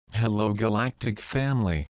Hello Galactic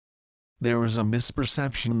family. There is a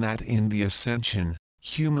misperception that in the ascension,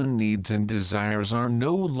 human needs and desires are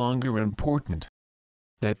no longer important.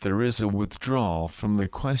 That there is a withdrawal from the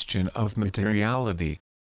question of materiality.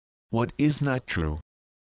 What is not true?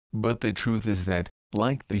 But the truth is that,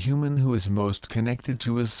 like the human who is most connected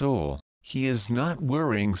to his soul, he is not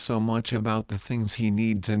worrying so much about the things he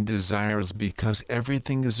needs and desires because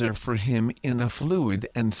everything is there for him in a fluid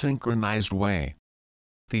and synchronized way.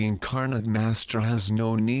 The incarnate master has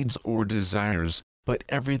no needs or desires, but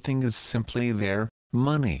everything is simply there: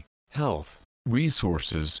 money, health,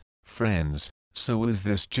 resources, friends. So is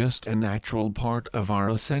this just a natural part of our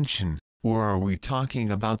ascension, or are we talking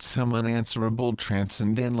about some unanswerable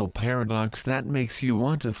transcendental paradox that makes you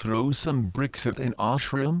want to throw some bricks at an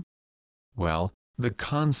ashram? Well, the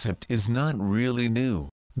concept is not really new,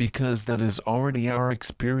 because that is already our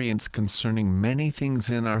experience concerning many things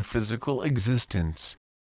in our physical existence.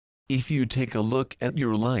 If you take a look at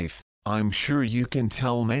your life, I'm sure you can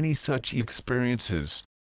tell many such experiences.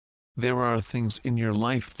 There are things in your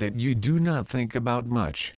life that you do not think about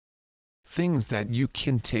much. Things that you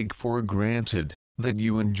can take for granted, that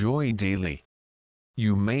you enjoy daily.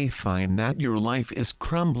 You may find that your life is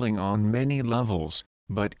crumbling on many levels,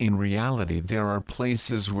 but in reality there are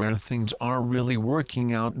places where things are really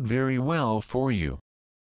working out very well for you.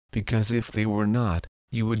 Because if they were not,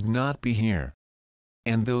 you would not be here.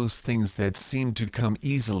 And those things that seem to come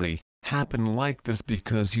easily, happen like this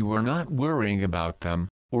because you are not worrying about them,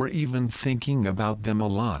 or even thinking about them a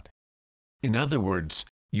lot. In other words,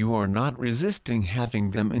 you are not resisting having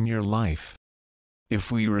them in your life. If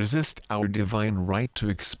we resist our divine right to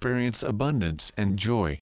experience abundance and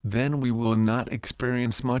joy, then we will not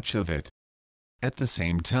experience much of it. At the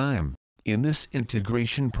same time, in this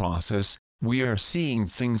integration process, we are seeing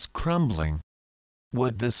things crumbling.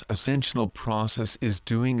 What this ascensional process is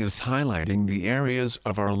doing is highlighting the areas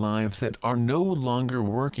of our lives that are no longer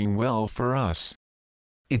working well for us.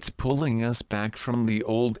 It's pulling us back from the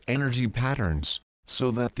old energy patterns, so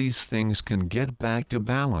that these things can get back to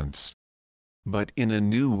balance. But in a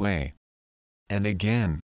new way. And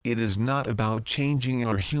again, it is not about changing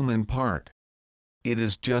our human part. It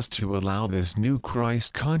is just to allow this new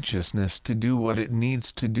Christ consciousness to do what it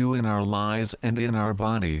needs to do in our lives and in our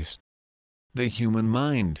bodies. The human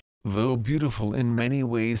mind, though beautiful in many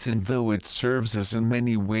ways and though it serves us in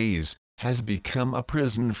many ways, has become a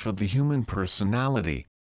prison for the human personality.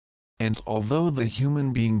 And although the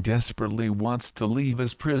human being desperately wants to leave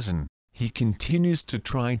his prison, he continues to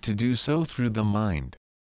try to do so through the mind.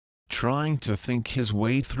 Trying to think his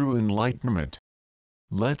way through enlightenment.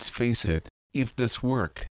 Let's face it, if this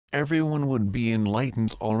worked, everyone would be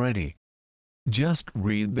enlightened already. Just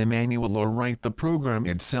read the manual or write the program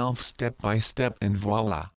itself step by step and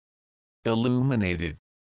voila! Illuminated.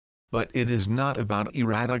 But it is not about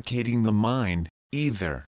eradicating the mind,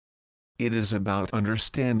 either. It is about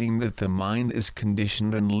understanding that the mind is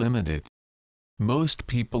conditioned and limited. Most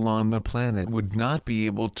people on the planet would not be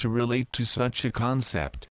able to relate to such a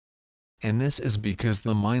concept. And this is because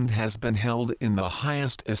the mind has been held in the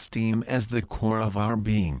highest esteem as the core of our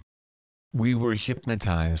being. We were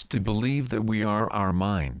hypnotized to believe that we are our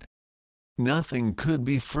mind. Nothing could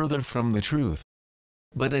be further from the truth.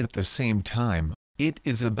 But at the same time, it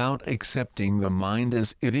is about accepting the mind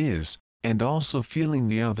as it is, and also feeling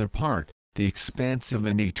the other part, the expansive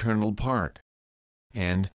and eternal part.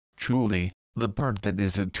 And, truly, the part that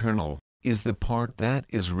is eternal, is the part that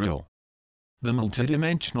is real. The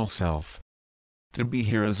multidimensional self. To be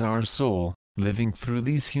here as our soul, living through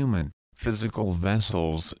these human, physical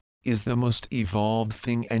vessels, is the most evolved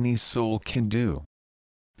thing any soul can do.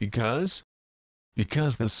 Because?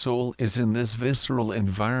 Because the soul is in this visceral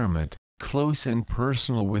environment, close and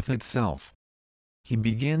personal with itself. He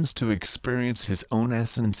begins to experience his own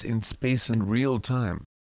essence in space and real time.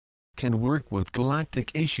 Can work with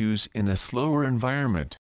galactic issues in a slower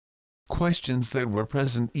environment. Questions that were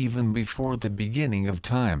present even before the beginning of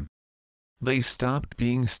time. They stopped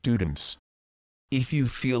being students. If you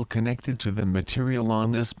feel connected to the material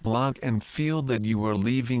on this blog and feel that you are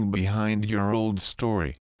leaving behind your old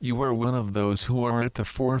story, you are one of those who are at the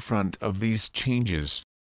forefront of these changes.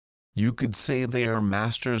 You could say they are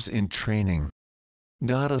masters in training.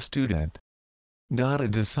 Not a student. Not a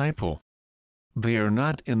disciple. They are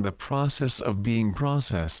not in the process of being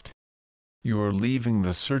processed. You are leaving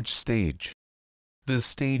the search stage. The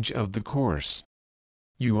stage of the course.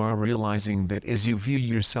 You are realizing that as you view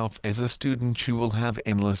yourself as a student you will have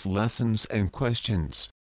endless lessons and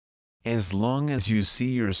questions. As long as you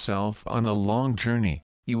see yourself on a long journey,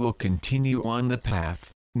 you will continue on the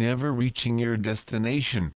path, never reaching your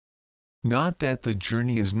destination. Not that the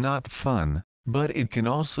journey is not fun, but it can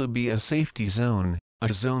also be a safety zone,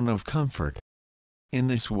 a zone of comfort. In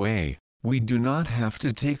this way, we do not have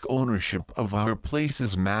to take ownership of our place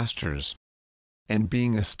as masters. And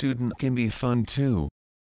being a student can be fun too.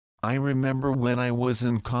 I remember when I was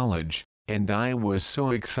in college, and I was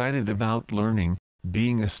so excited about learning,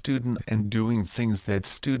 being a student and doing things that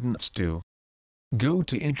students do. Go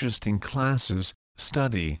to interesting classes,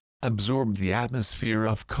 study, absorb the atmosphere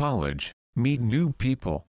of college, meet new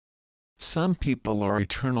people. Some people are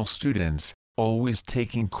eternal students, always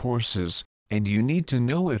taking courses, and you need to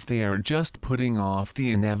know if they are just putting off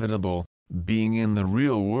the inevitable, being in the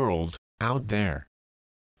real world, out there,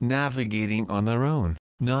 navigating on their own,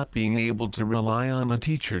 not being able to rely on a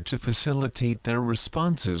teacher to facilitate their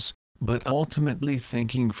responses, but ultimately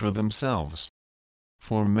thinking for themselves.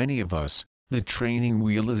 For many of us, the training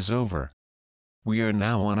wheel is over. We are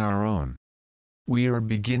now on our own. We are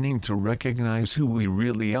beginning to recognize who we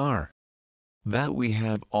really are. That we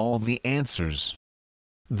have all the answers.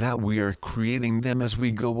 That we are creating them as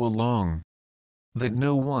we go along. That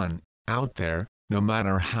no one, out there, no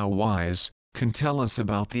matter how wise, can tell us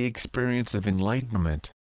about the experience of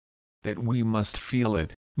enlightenment. That we must feel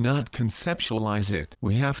it, not conceptualize it.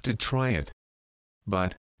 We have to try it.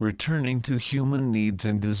 But, returning to human needs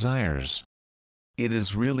and desires. It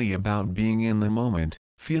is really about being in the moment,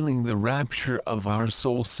 feeling the rapture of our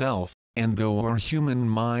soul self, and though our human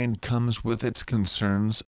mind comes with its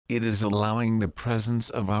concerns, it is allowing the presence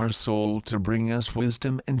of our soul to bring us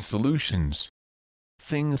wisdom and solutions.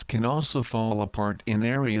 Things can also fall apart in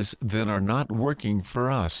areas that are not working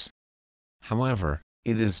for us. However,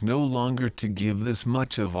 it is no longer to give this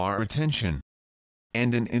much of our attention.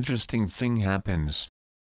 And an interesting thing happens.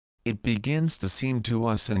 It begins to seem to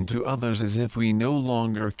us and to others as if we no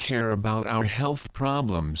longer care about our health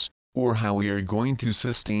problems, or how we are going to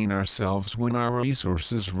sustain ourselves when our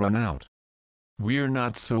resources run out. We're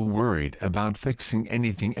not so worried about fixing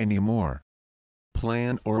anything anymore.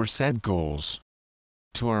 Plan or set goals.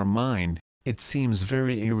 To our mind, it seems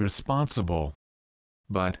very irresponsible.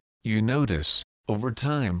 But, you notice, over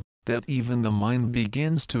time, that even the mind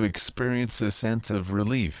begins to experience a sense of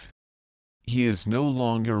relief. He is no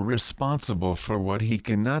longer responsible for what he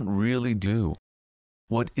cannot really do.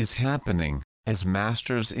 What is happening, as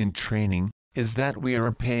masters in training, is that we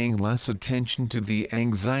are paying less attention to the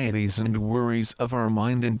anxieties and worries of our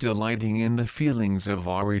mind and delighting in the feelings of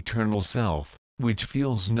our eternal self, which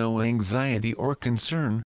feels no anxiety or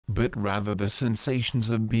concern, but rather the sensations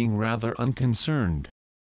of being rather unconcerned.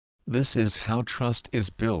 This is how trust is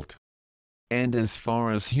built. And as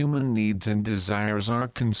far as human needs and desires are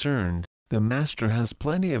concerned, the master has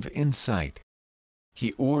plenty of insight.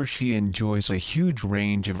 He or she enjoys a huge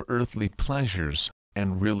range of earthly pleasures,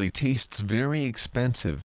 and really tastes very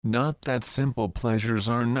expensive, not that simple pleasures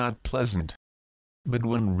are not pleasant. But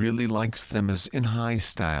one really likes them as in high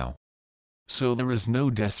style. So there is no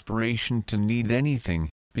desperation to need anything,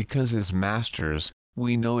 because as masters,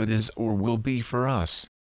 we know it is or will be for us.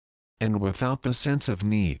 And without the sense of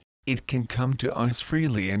need, it can come to us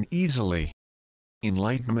freely and easily.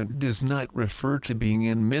 Enlightenment does not refer to being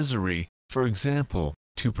in misery, for example,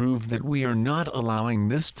 to prove that we are not allowing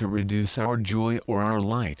this to reduce our joy or our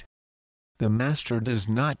light. The master does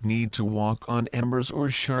not need to walk on embers or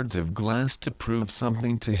shards of glass to prove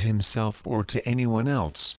something to himself or to anyone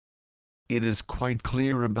else. It is quite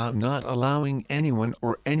clear about not allowing anyone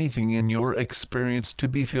or anything in your experience to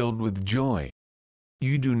be filled with joy.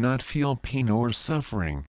 You do not feel pain or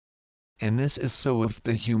suffering. And this is so if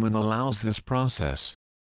the human allows this process.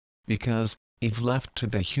 Because, if left to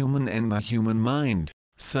the human and the human mind,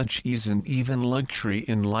 such ease and even luxury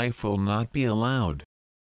in life will not be allowed.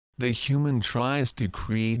 The human tries to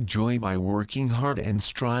create joy by working hard and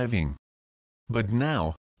striving. But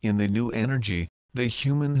now, in the new energy, the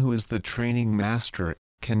human who is the training master,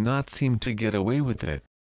 cannot seem to get away with it.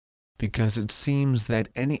 Because it seems that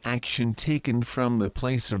any action taken from the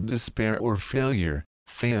place of despair or failure,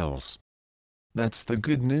 fails. That's the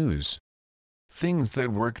good news. Things that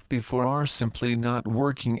worked before are simply not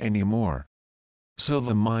working anymore. So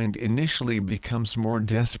the mind initially becomes more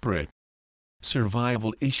desperate.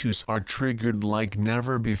 Survival issues are triggered like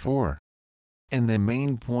never before. And the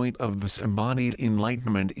main point of this embodied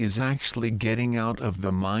enlightenment is actually getting out of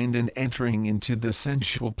the mind and entering into the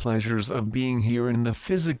sensual pleasures of being here in the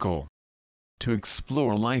physical. To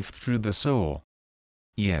explore life through the soul.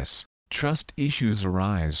 Yes, trust issues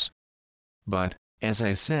arise. But, as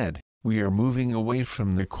I said, we are moving away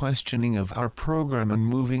from the questioning of our program and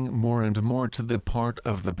moving more and more to the part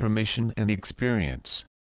of the permission and experience.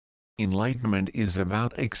 Enlightenment is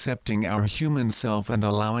about accepting our human self and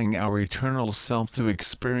allowing our eternal self to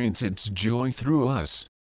experience its joy through us.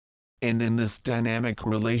 And in this dynamic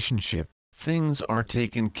relationship, things are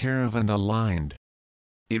taken care of and aligned.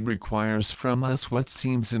 It requires from us what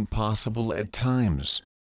seems impossible at times.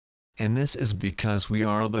 And this is because we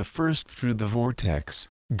are the first through the vortex,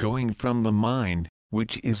 going from the mind,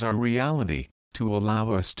 which is our reality, to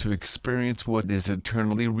allow us to experience what is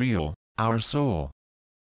eternally real, our soul.